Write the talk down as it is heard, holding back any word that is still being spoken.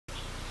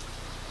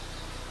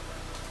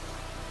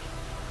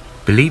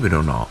Believe it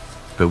or not,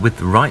 but with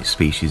the right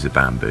species of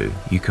bamboo,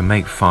 you can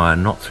make fire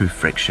not through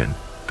friction,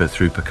 but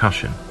through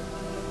percussion.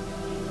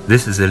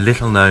 This is a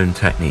little known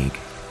technique,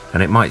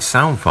 and it might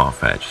sound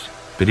far-fetched,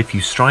 but if you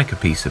strike a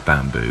piece of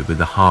bamboo with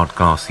a hard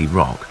glassy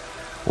rock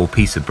or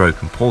piece of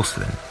broken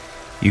porcelain,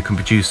 you can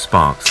produce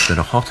sparks that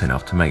are hot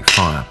enough to make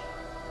fire.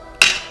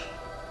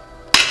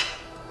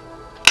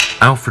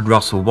 Alfred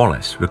Russel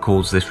Wallace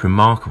records this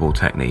remarkable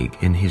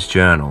technique in his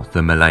journal,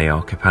 The Malay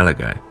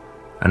Archipelago,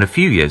 and a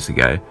few years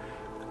ago,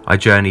 I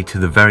journeyed to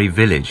the very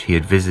village he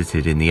had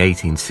visited in the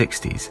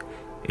 1860s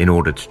in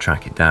order to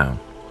track it down.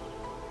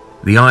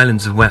 The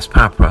islands of West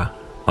Papua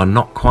are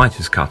not quite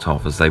as cut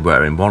off as they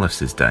were in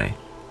Wallace's day,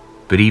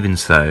 but even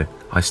so,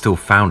 I still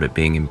found it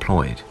being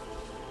employed.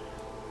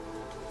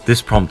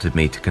 This prompted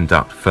me to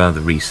conduct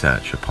further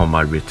research upon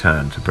my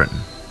return to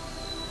Britain.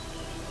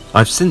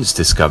 I've since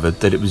discovered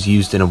that it was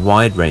used in a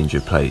wide range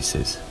of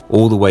places,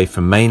 all the way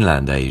from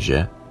mainland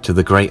Asia to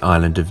the great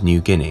island of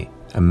New Guinea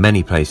and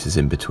many places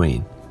in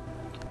between.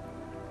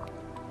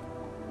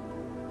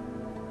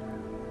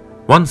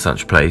 One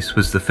such place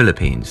was the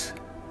Philippines,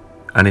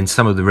 and in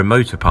some of the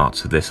remoter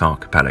parts of this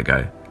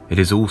archipelago, it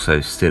is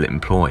also still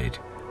employed.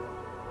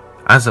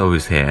 As I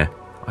was here,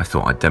 I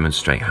thought I'd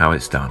demonstrate how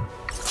it's done.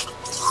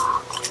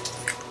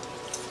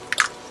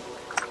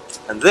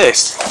 And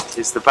this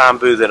is the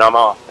bamboo that I'm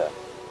after.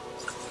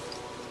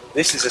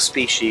 This is a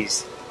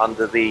species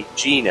under the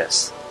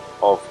genus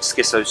of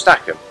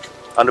Schistostachys,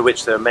 under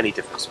which there are many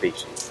different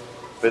species.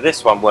 But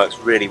this one works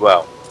really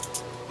well.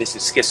 This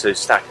is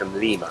Schistostachys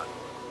lima,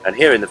 and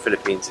here in the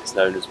Philippines it's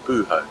known as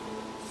buho.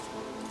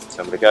 So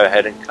I'm going to go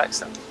ahead and collect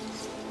some.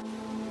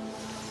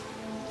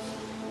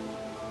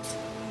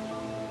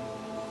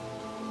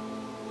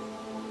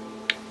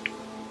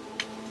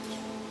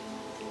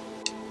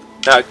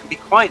 Now it can be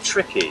quite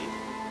tricky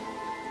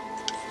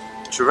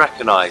to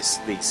recognise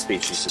these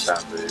species of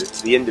bamboo,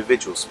 the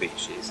individual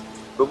species,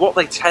 but what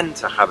they tend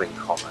to have in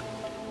common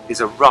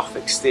is a rough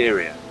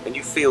exterior, and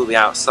you feel the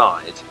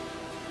outside.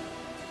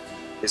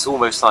 It's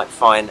almost like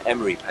fine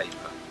emery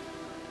paper,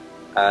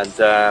 and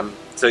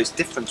so it's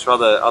different to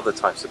other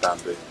types of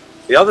bamboo.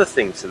 The other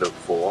thing to look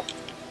for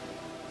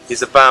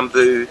is a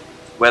bamboo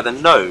where the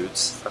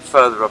nodes are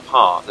further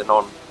apart than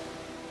on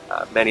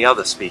many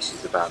other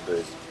species of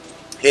bamboo.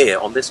 Here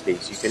on this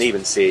piece you can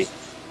even see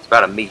it's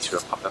about 1 metre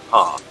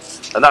apart,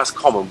 and that's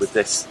common with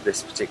this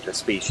particular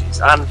species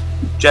and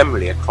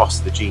generally across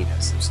the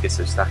genus of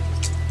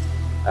Schistostachys.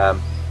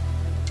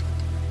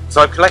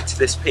 So I've collected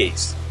this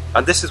piece,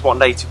 and this is what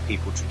native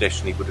people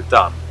traditionally would have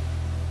done.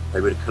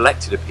 They would have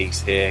collected a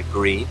piece here,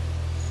 green,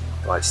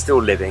 right, it's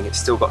still living, it's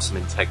still got some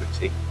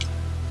integrity,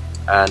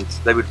 and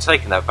they would have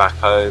taken that back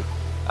home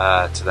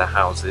to their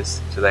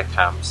houses, to their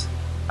camps,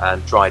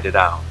 and dried it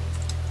out.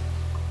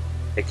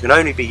 It can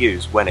only be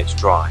used when it's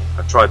dry.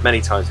 I've tried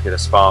many times to get a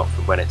spark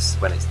from when it's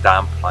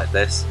damp like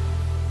this,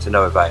 to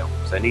no avail.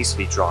 So it needs to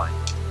be dry.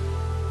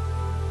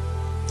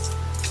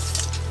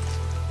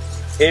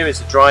 Here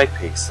is a dried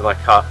piece that I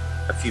cut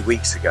a few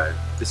weeks ago.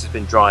 This has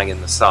been drying in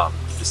the sun.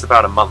 It's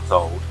about 1 month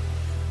old,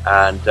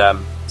 and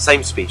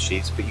same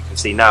species, but you can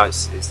see now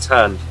it's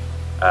turned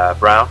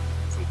brown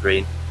from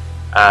green,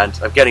 and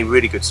I'm getting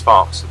really good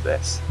sparks of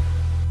this.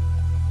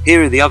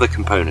 Here are the other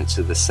components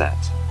of the set.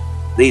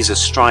 These are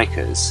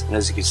strikers, and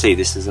as you can see,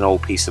 this is an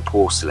old piece of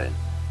porcelain,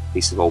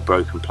 piece of old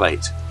broken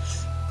plate.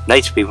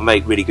 Native people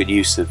make really good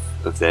use of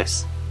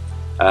this,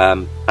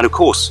 and of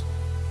course,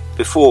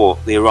 before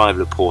the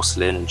arrival of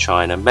porcelain in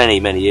China,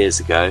 many years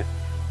ago,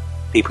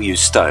 people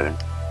used stone.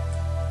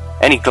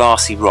 Any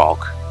glassy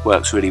rock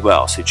works really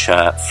well, so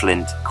chert,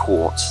 flint,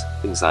 quartz,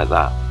 things like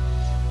that,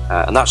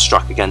 and that's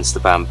struck against the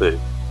bamboo.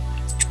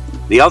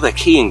 The other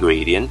key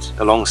ingredient,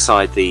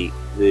 alongside the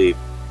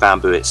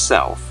bamboo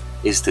itself,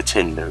 is the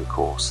tinder, of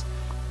course.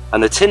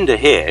 And the tinder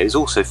here is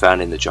also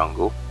found in the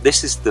jungle.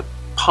 This is the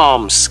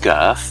palm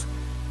scurf.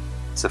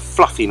 It's a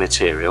fluffy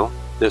material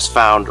that's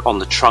found on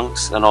the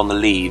trunks and on the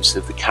leaves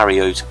of the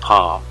Cariota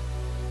palm,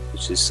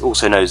 which is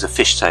also known as a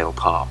fishtail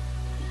palm.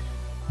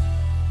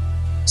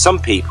 Some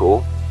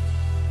people,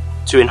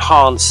 to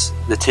enhance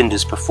the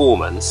tinder's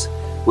performance,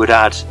 would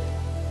add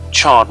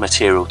charred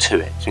material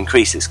to it to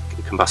increase its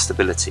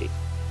combustibility.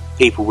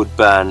 People would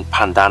burn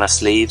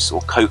pandanus leaves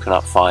or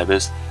coconut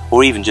fibres,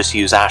 or even just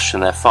use ash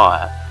in their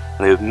fire,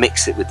 and they would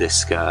mix it with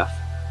this scurf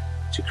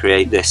to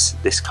create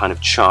this kind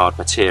of charred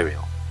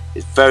material.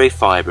 It's very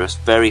fibrous,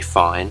 very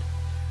fine,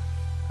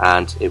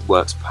 and it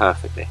works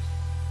perfectly.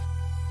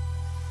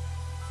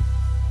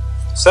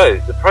 So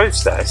the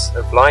process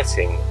of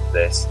lighting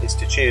this is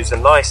to choose a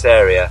nice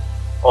area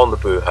on the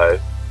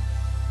buho,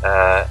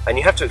 and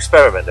you have to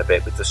experiment a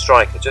bit with the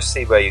striker, just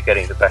see where you're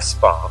getting the best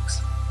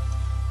sparks.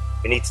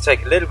 You need to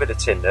take a little bit of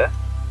tinder,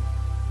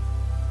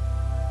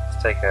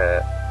 just take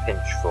a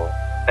pinchful,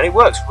 and it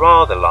works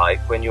rather like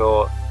when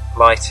you're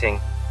lighting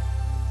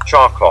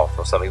charcloth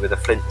or something with a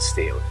flint and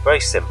steel. It's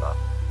very similar.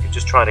 You're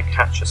just trying to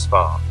catch a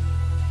spark.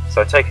 So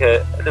I take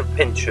a little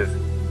pinch of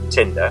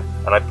tinder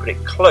and I put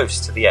it close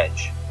to the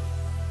edge.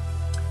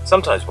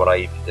 Sometimes what I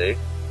even do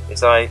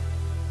is I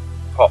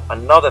pop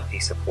another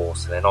piece of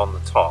porcelain on the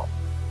top,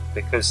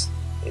 because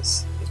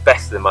it's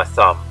better than my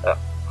thumb at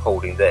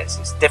holding this.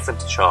 It's different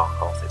to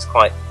charcoal, it's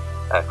quite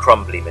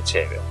crumbly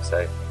material, so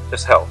it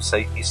just helps. So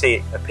you see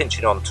it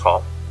pinching on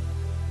top,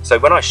 so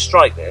when I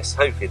strike this,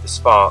 hopefully the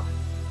spark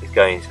is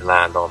going to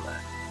land on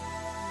there,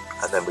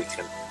 and then we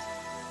can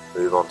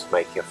move on to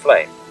making a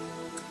flame.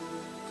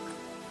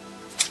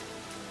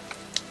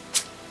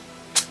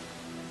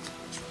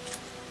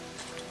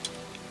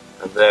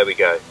 And there we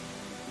go.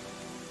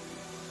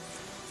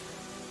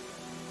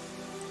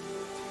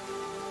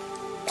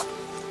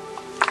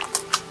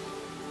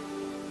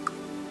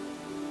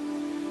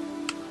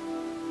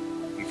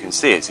 You can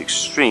see it's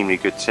extremely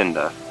good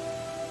tinder,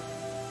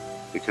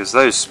 because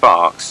those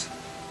sparks,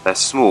 they're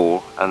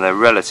small and they're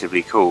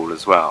relatively cool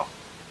as well.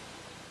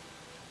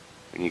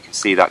 And you can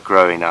see that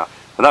growing now.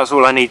 And that's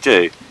all I need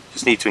to do,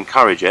 just need to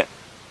encourage it.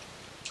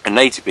 And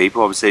native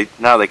people, obviously,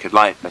 now they could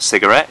light a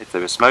cigarette if they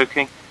were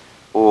smoking,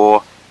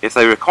 or if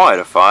they required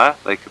a fire,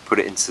 they could put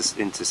it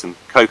into some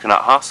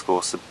coconut husk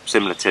or some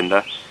similar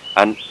tinder,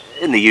 and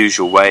in the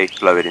usual way,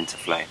 blow it into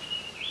flame.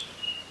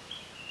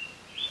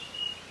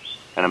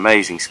 An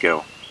amazing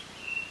skill.